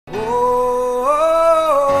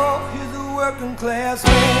class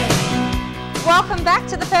man. Welcome back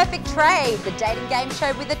to The Perfect Trade, the dating game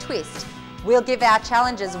show with a twist. We'll give our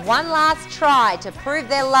challengers one last try to prove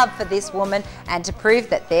their love for this woman and to prove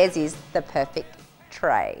that theirs is the perfect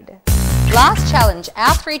trade. Last challenge,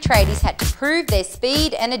 our three tradies had to prove their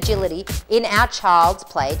speed and agility in our Child's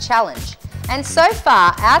Play challenge. And so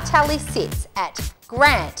far, our tally sits at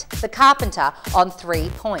Grant, the carpenter, on 3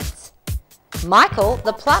 points. Michael,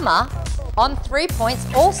 the plumber, on 3 points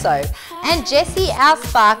also. And Jessie, our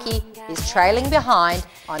Sparky, is trailing behind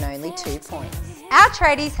on only 2 points. Our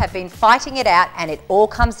tradies have been fighting it out and it all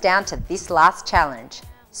comes down to this last challenge.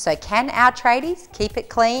 So can our tradies keep it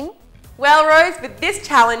clean? Well, Rose, with this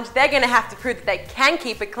challenge, they're going to have to prove that they can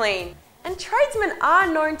keep it clean. And tradesmen are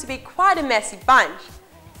known to be quite a messy bunch.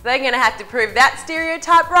 So they're going to have to prove that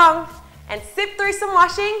stereotype wrong and sift through some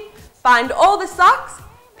washing, find all the socks,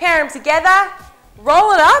 pair them together,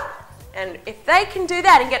 roll it up, and if they can do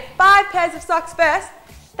that and get 5 pairs of socks first,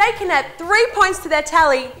 they can add 3 points to their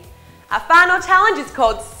tally. Our final challenge is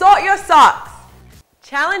called Sort Your Socks.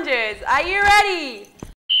 Challengers, are you ready?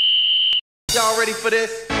 Y'all ready for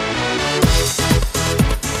this?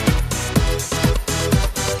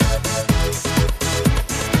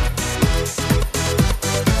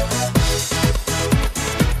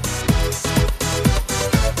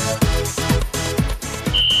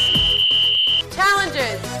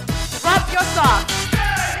 Challengers, drop your socks.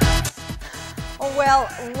 Well,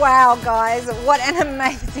 wow guys, what an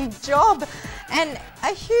amazing job and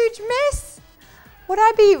a huge mess. Would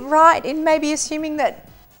I be right in maybe assuming that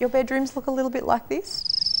your bedrooms look a little bit like this?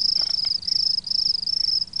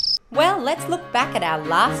 Well, let's look back at our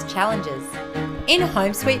last challenges. In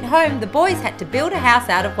Home Sweet Home, the boys had to build a house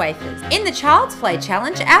out of wafers. In the Child's Play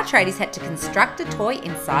challenge, our tradies had to construct a toy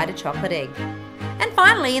inside a chocolate egg. And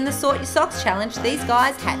finally, in the Sort Your Socks challenge, these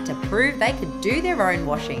guys had to prove they could do their own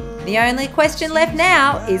washing. The only question left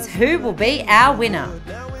now is who will be our winner.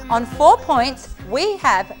 On 4 points, we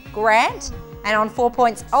have Grant, and on 4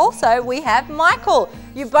 points also, we have Michael.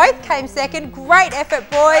 You both came second. Great effort,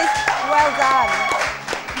 boys. Well done.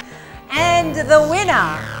 And the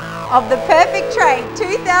winner of the Perfect Trade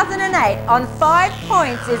 2008 on 5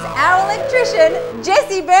 points is our electrician,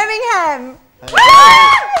 Jessie Birmingham.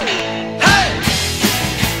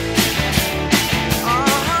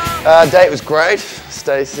 Date was great.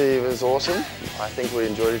 Stacey was awesome. I think we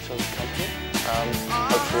enjoyed each other's company.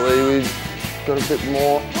 Hopefully we got a bit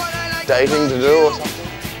more dating to do or something.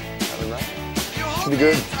 I don't know. Should be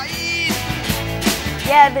good.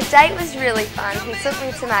 Yeah, the date was really fun. He took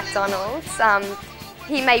me to McDonald's.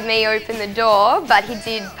 He made me open the door, but he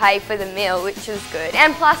did pay for the meal, which was good.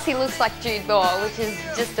 And plus he looks like Jude Law, which is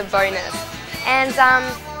just a bonus. And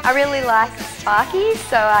I really liked Sparky,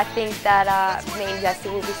 so I think that me and Jessie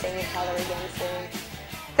will be seeing each other again soon.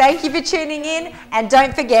 Thank you for tuning in, and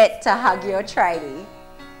don't forget to hug your tradie.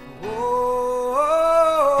 Oh,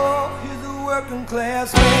 he's a working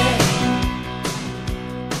class man.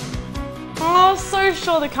 Oh, I was so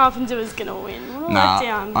sure the carpenter was going to win. What a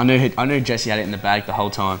letdown. I knew Jessie had it in the bag the whole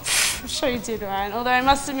time. I'm sure you did, Ryan. Although I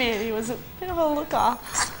must admit, he was a bit of a looker.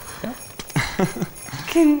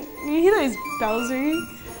 Can you hear those bells ringing?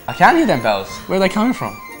 I can hear them bells. Where are they coming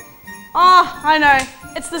from? Oh, I know.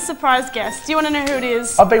 It's the surprise guest. Do you want to know who it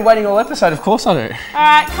is? I've been waiting all episode, of course I do.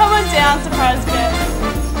 Alright, come on down, surprise guest.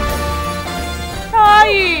 How are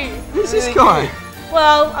you? Who's this guy?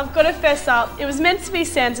 Well, I've got to fess up. It was meant to be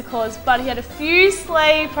Santa Claus, but he had a few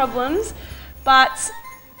sleigh problems. But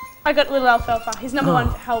I got little alfalfa. He's number one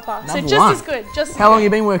helper. So just as good. How long have you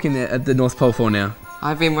been working there at the North Pole for now?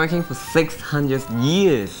 I've been working for 600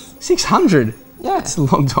 years. 600? Yeah. That's a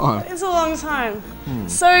long time. It's a long time.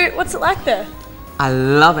 So what's it like there? I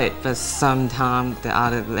love it, but sometimes the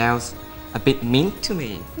other elves a bit mean to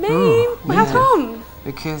me. Mean? Well, how come?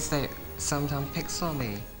 Because they sometimes pick on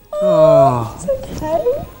me. Oh, it's okay.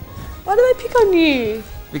 Why do they pick on you?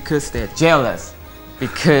 Because they're jealous.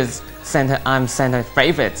 Because I'm Santa's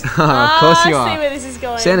favourite. Of course you are. I see where this is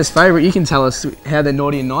going. Santa's favourite. You can tell us how their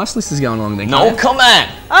naughty and nice list is going along then. No comment!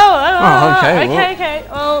 Okay.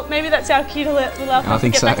 Well, maybe that's our cue to let little Alpha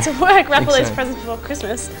get back to work. Wrap all those presents before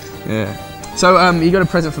Christmas. Yeah. So, you got a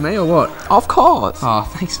present for me or what? Of course. Oh,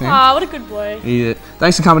 thanks, man. Oh, what a good boy. Yeah.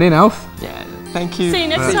 Thanks for coming in, Alf. Yeah, thank you. See you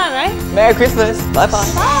next time, eh? Merry Christmas. Bye-bye.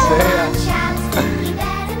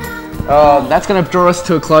 Oh, that's going to draw us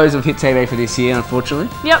to a close of Hit TV for this year, unfortunately.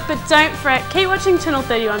 Yep, but don't fret. Keep watching Channel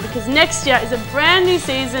 31 because next year is a brand new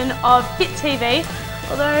season of Hit TV.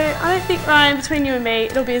 Although, I don't think, Ryan, between you and me,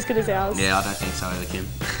 it'll be as good as ours. Yeah, I don't think so either, Kim.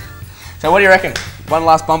 So what do you reckon? One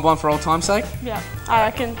last bump one for old time's sake? Yeah, I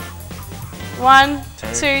reckon. 1,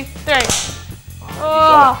 2, 3.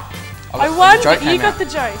 Oh. I won, joke but you came got out. the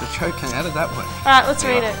joke. The joke came out of that one. Alright, let's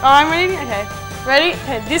read it. Oh, I'm reading? Okay. Ready?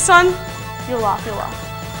 Okay, this one, you'll laugh, you'll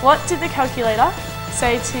laugh. What did the calculator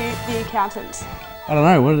say to the accountant? I don't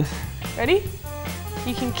know. What? Ready?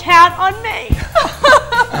 You can count on me.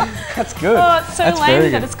 That's good. Oh, it's so That's very lame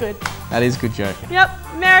good. that it's good. That is a good joke. Yep.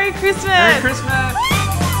 Merry Christmas. Merry Christmas.